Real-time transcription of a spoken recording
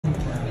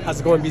How's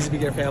it going, BG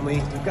Gear family?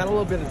 We've got a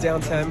little bit of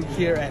downtime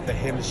here at the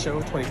HIMSS show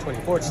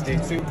 2024. It's day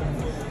 2.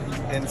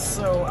 And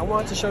so I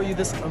wanted to show you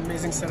this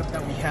amazing setup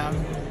that we have.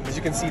 As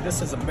you can see,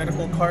 this is a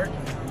medical cart.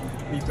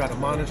 We've got a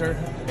monitor,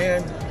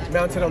 and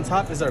mounted on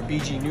top is our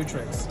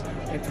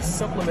BG-NUTRIX. And to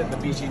supplement the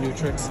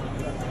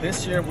BG-NUTRIX,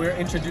 this year we're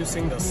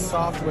introducing the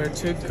software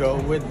to go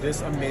with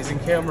this amazing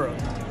camera.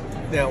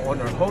 Now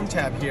on our home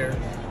tab here,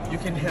 you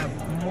can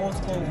have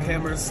multiple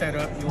cameras set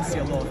up. You'll see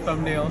a little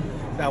thumbnail.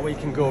 That way you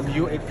can go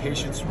view a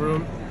patient's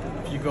room.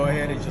 If you go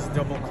ahead and just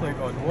double click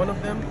on one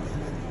of them,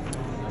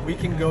 we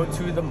can go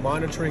to the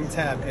monitoring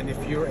tab. And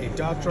if you're a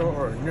doctor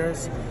or a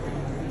nurse,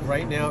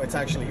 right now it's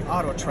actually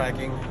auto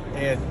tracking,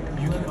 and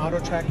you can auto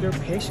track your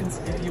patients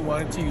if you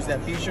wanted to use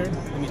that feature.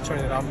 Let me turn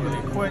it off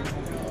really quick.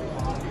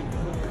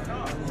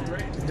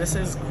 This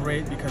is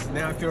great because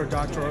now if you're a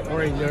doctor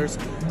or a nurse,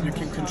 you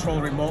can control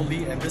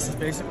remotely, and this is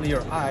basically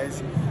your eyes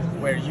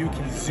where you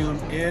can zoom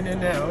in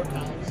and out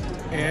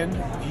and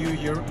view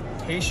your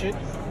patient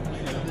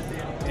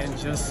and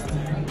just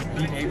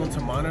be able to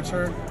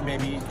monitor,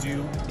 maybe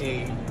do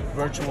a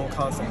virtual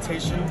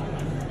consultation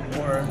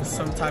or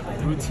some type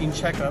of routine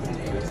checkup.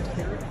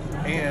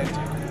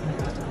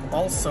 And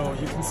also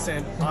you can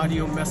send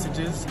audio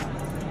messages,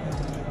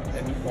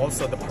 and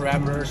also the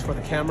parameters for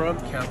the camera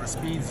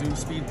speed, zoom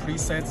speed,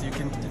 presets. You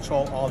can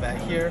control all that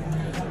here,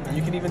 and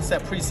you can even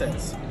set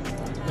presets.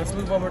 Let's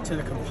move over to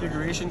the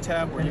configuration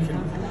tab where you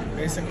can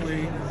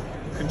basically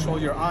control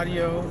your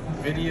audio,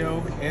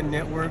 video, and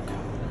network,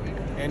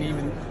 and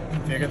even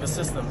configure the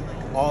system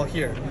all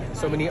here.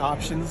 So many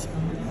options.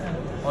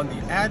 On the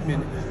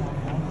admin,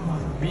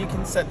 we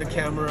can set the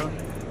camera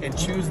and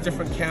choose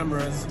different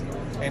cameras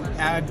and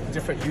add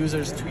different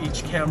users to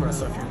each camera.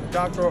 So if you're a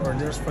doctor or a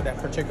nurse for that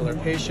particular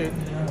patient,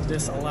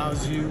 this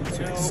allows you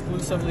to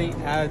exclusively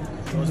add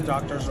those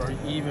doctors or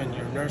even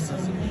your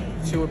nurses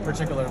to a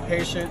particular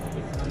patient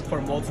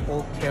for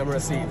multiple camera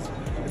seats.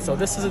 And so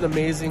this is an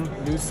amazing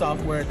new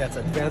software that's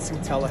advancing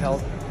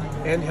telehealth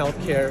and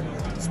healthcare,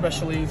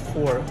 especially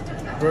for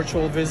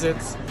virtual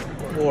visits,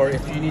 or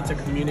if you need to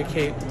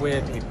communicate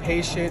with a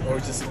patient or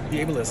just be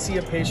able to see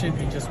a patient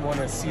and just want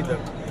to see the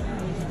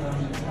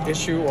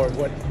issue or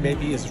what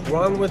maybe is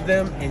wrong with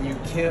them and you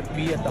can't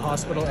be at the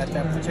hospital at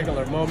that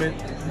particular moment.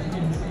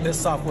 This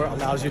software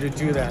allows you to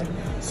do that.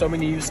 So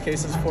many use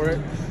cases for it,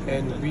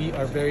 and we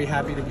are very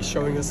happy to be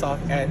showing this off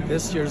at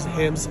this year's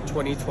HIMSS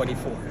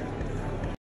 2024.